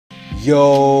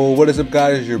Yo, what is up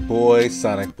guys? Your boy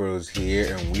Sonic Bros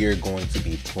here, and we are going to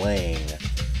be playing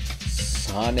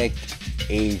Sonic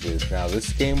Ages. Now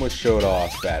this game was showed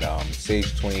off at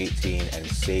Sage 2018 and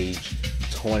Sage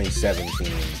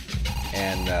 2017,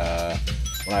 and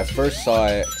when I first saw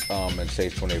it in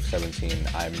Sage 2017,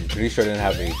 I'm pretty sure I didn't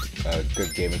have a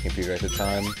good gaming computer at the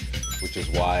time, which is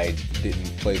why I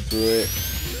didn't play through it.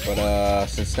 But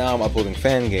since now I'm uploading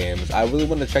fan games, I really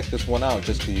want to check this one out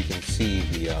just so you can see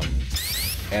the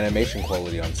animation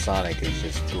quality on Sonic is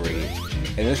just great.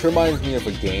 And this reminds me of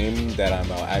a game that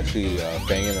I'm actually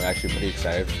fanging. I'm actually pretty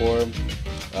excited for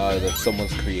that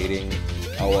someone's creating.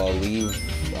 I'll leave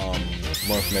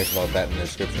more information about that in the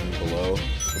description below.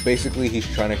 But basically, he's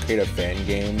trying to create a fan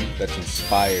game that's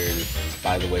inspired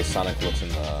by the way Sonic looks in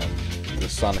the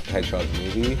Sonic the Hedgehog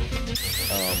movie.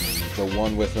 The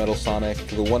one with Metal Sonic,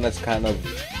 the one that's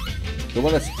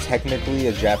technically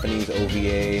a Japanese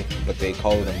OVA, but they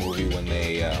call it a movie when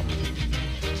they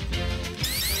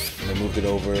moved it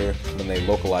over, when they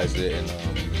localized it in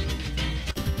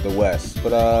the West.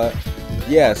 But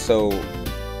yeah, so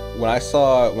when I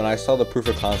saw the proof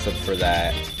of concept for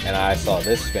that, and I saw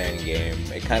this fan game,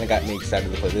 it kind of got me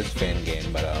excited to play this fan game.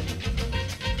 But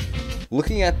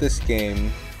looking at this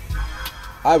game,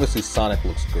 obviously Sonic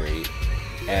looks great,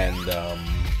 and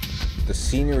the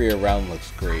scenery around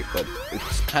looks great, but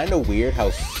it's kind of weird how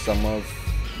some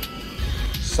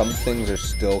things are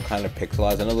still kind of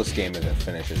pixelized. I know this game isn't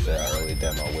finished, it's an early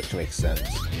demo, which makes sense.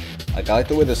 Like, I like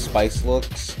the way the spice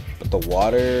looks, but the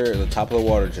top of the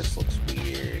water just looks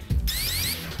weird.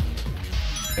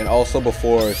 And also,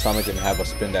 before, Sonic didn't have a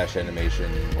spin dash animation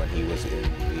when we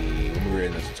were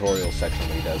in the tutorial section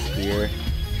when he does here.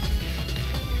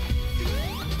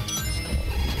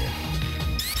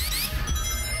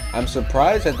 I'm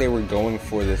surprised that they were going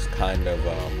for this kind of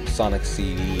Sonic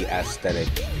CD aesthetic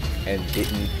and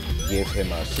didn't give him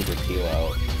a super peel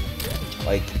out.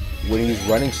 Like, when he's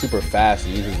running super fast,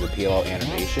 he uses the peel out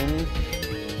animation,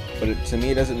 but to me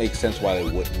it doesn't make sense why they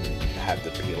wouldn't have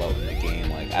the peel out in the game.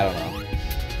 Like, I don't know.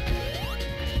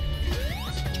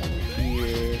 Let's come over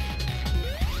here.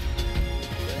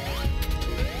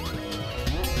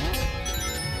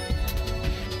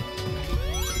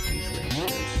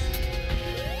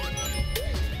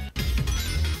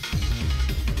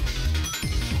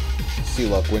 See,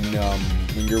 look, when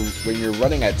you're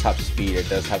running at top speed, it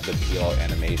does have the peel out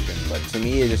animation, but to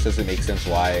me it just doesn't make sense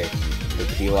why the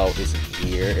peel out isn't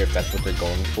here if that's what they're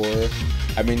going for.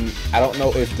 I mean, I don't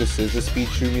know if this is the Speed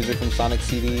True music from Sonic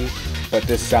CD, but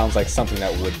this sounds like something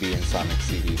that would be in Sonic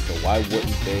CD, so why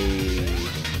wouldn't they?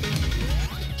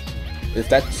 If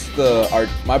that's the art,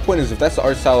 my point is, if that's the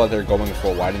art style that they're going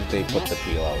for, why didn't they put the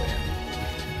peel out in?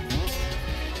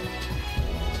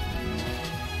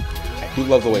 I do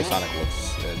love the way Sonic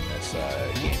looks in this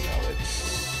game, though.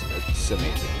 It's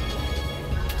amazing.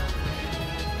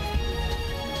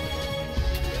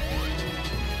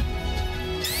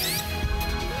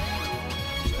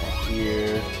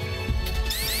 Here.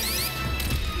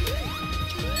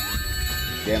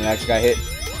 Damn, it actually got hit.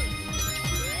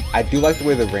 I do like the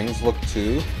way the rings look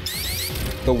too.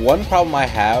 The one problem I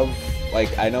have,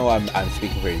 like, I know I'm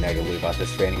speaking very negatively about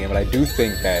this fan game, but I do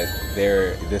think that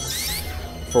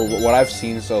for what I've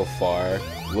seen so far,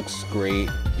 looks great.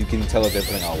 You can tell that they're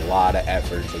putting a lot of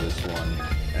effort into this one,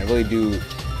 and I really do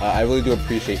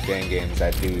appreciate fan games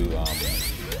that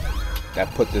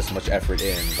that put this much effort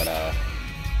in. But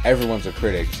everyone's a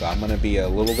critic, so I'm gonna be a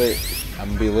little bit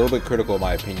critical of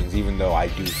my opinions, even though I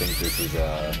do think this is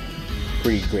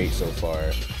pretty great so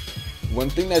far. One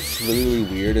thing that's really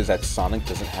weird is that Sonic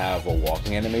doesn't have a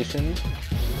walking animation.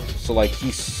 So, like,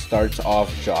 he starts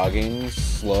off jogging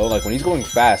slow. Like, when he's going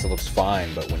fast, it looks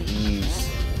fine, but when he's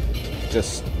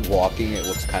just walking, it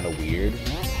looks kind of weird. And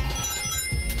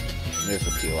there's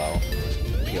the peel out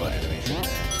animation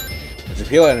there. The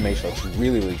peel out animation looks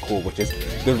really, really cool, which is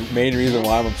the main reason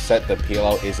why I'm upset the peel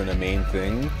out isn't a main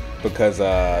thing, because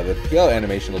the peel out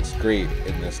animation looks great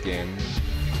in this game.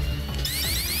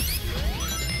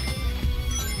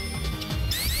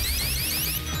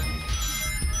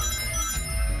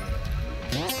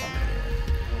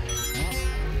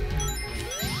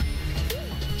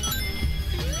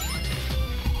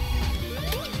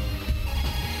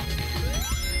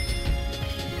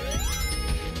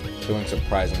 Doing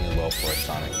surprisingly well for a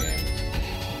Sonic game.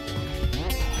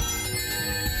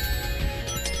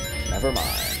 Never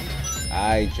mind.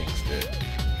 I jinxed it.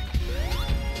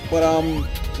 But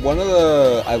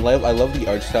I love the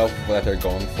art style that they're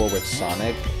going for with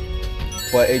Sonic,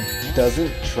 but it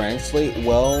doesn't translate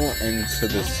well into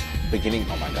this beginning.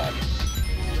 Oh my god.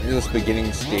 Into this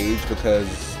beginning stage,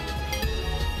 because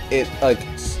it, like,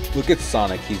 look at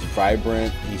Sonic. He's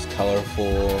vibrant, he's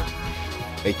colorful,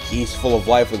 like he's full of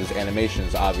life with his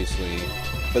animations, obviously.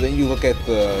 But then you look at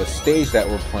the stage that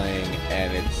we're playing,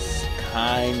 and it's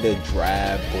kind of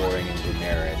drab, boring, and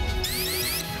generic.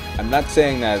 I'm not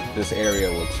saying that this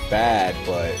area looks bad,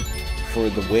 but for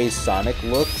the way Sonic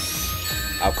looks,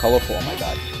 how colorful, oh my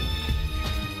god,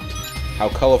 how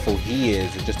colorful he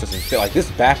is, it just doesn't fit. Like this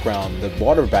background, the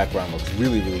water background looks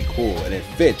really, really cool, and it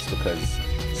fits because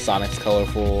Sonic's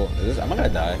colorful. Am I gonna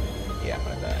die? Yeah, I'm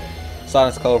gonna die.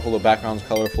 Sonic's colorful, the background's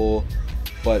colorful,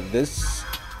 but this,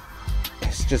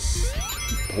 it's just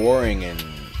boring, and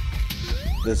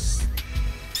this,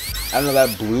 I don't know,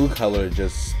 that blue color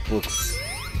just looks,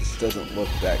 this doesn't look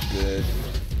that good.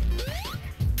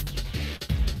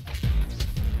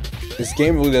 This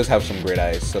game really does have some great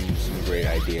some great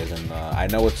ideas, and I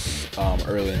know it's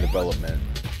early in development,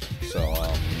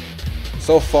 so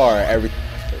so far everything.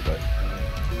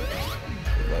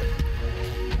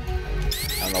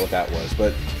 I don't know what that was,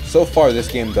 but so far this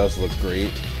game does look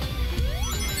great.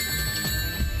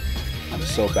 I'm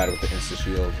so bad with the insta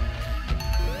shield.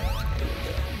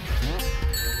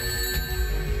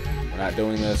 We're not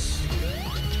doing this.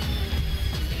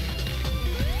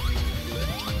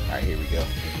 All right, here we go.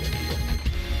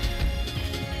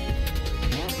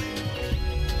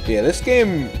 Yeah, this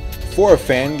game, for a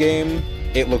fan game,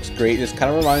 it looks great. This kind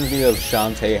of reminds me of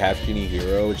Shantae Half Genie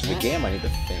Hero, which is a game I need to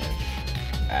finish,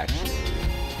 actually.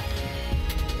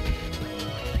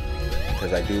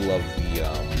 Because I do love the,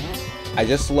 I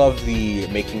just love the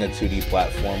making a 2D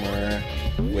platformer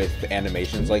with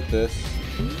animations like this.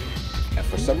 And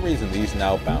for some reason, these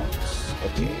now bounce.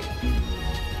 Okay.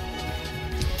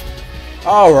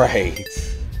 Alright.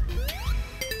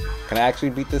 Can I actually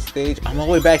beat this stage? I'm all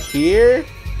the way back here?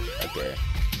 Okay.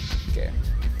 Okay.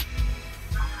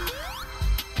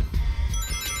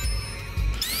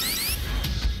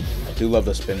 I do love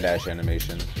the spin dash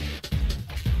animation.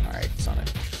 Alright, Sonic,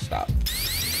 stop.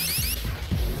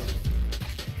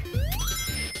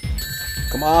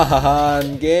 Come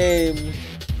on, game!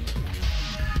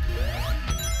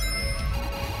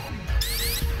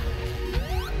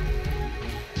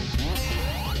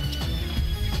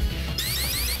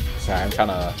 Sorry, I'm trying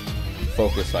to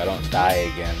focus so I don't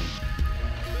die again.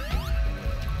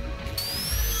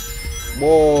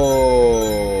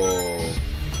 Whoa!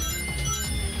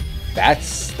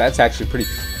 That's actually pretty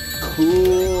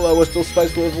cool. I wish those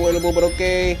spikes were avoidable, but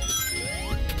okay.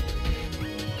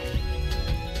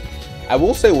 I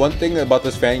will say one thing about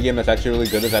this fan game that's actually really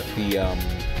good is that the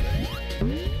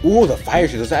ooh, the fire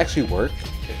shield, does that actually work?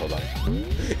 Okay, hold on.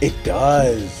 It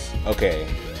does. Okay.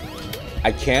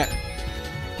 I can't.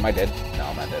 Am I dead? No,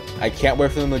 I'm not dead. I can't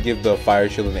wait for them to give the fire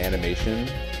shield an animation,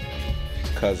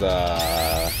 cause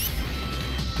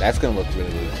that's gonna look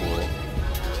really, really cool.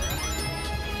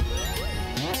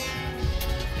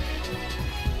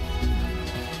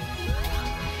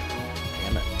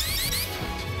 Damn it!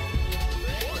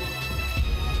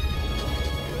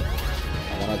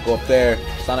 I wanna go up there,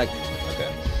 Sonic.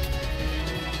 Okay.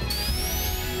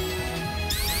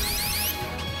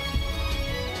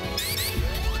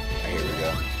 Here we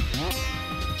go.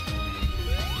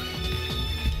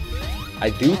 I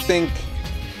do think.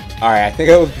 Alright, I think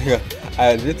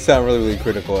I did sound really, really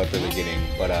critical at the beginning,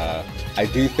 but I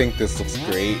do think this looks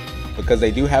great because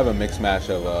they do have a mix match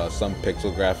of some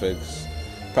pixel graphics,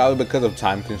 probably because of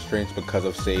time constraints, because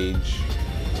of Sage.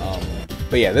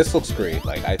 But yeah, this looks great.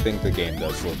 Like, I think the game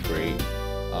does look great.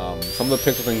 Some of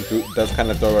the pixel things does kind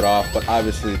of throw it off, but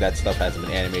obviously that stuff hasn't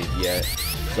been animated yet,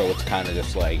 so it's kind of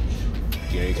just like,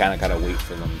 you know, you kind of gotta wait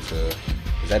for them to.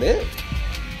 Is that it?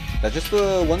 Is that just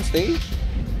the one stage?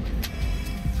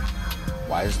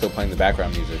 Why is it still playing the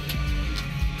background music?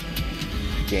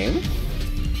 Game?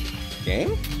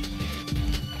 Game?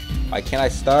 Why can't I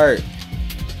start?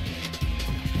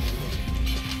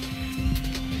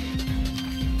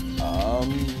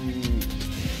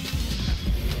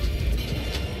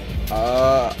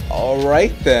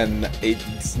 Alright then.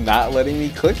 It's not letting me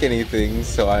click anything,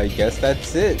 so I guess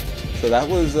that's it. So that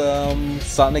was,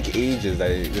 Sonic Ages.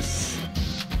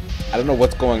 I don't know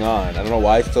what's going on. I don't know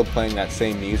why it's still playing that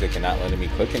same music and not letting me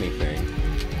click anything.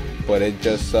 But it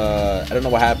just, I don't know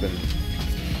what happened.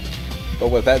 But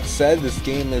with that said, this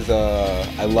game is,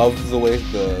 I love the way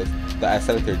the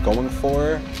aesthetic they're going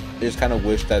for. I just kind of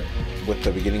wish that with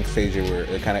the beginning stage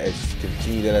it kind of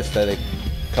continued that aesthetic,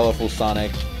 colorful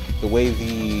Sonic. The way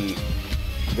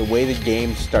the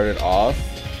game started off,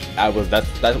 that's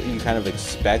what you kind of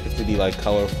expect it to be, like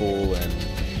colorful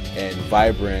and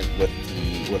vibrant with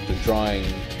the drawing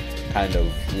kind of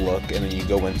look, and then you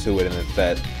go into it and it's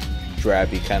that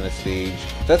drabby kind of stage.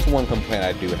 That's one complaint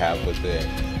I do have with it.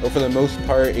 But for the most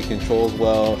part, it controls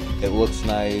well, it looks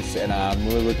nice, and I'm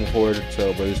really looking forward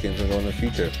to where this game's gonna go in the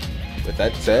future. With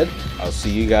that said, I'll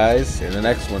see you guys in the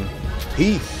next one.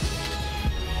 Peace!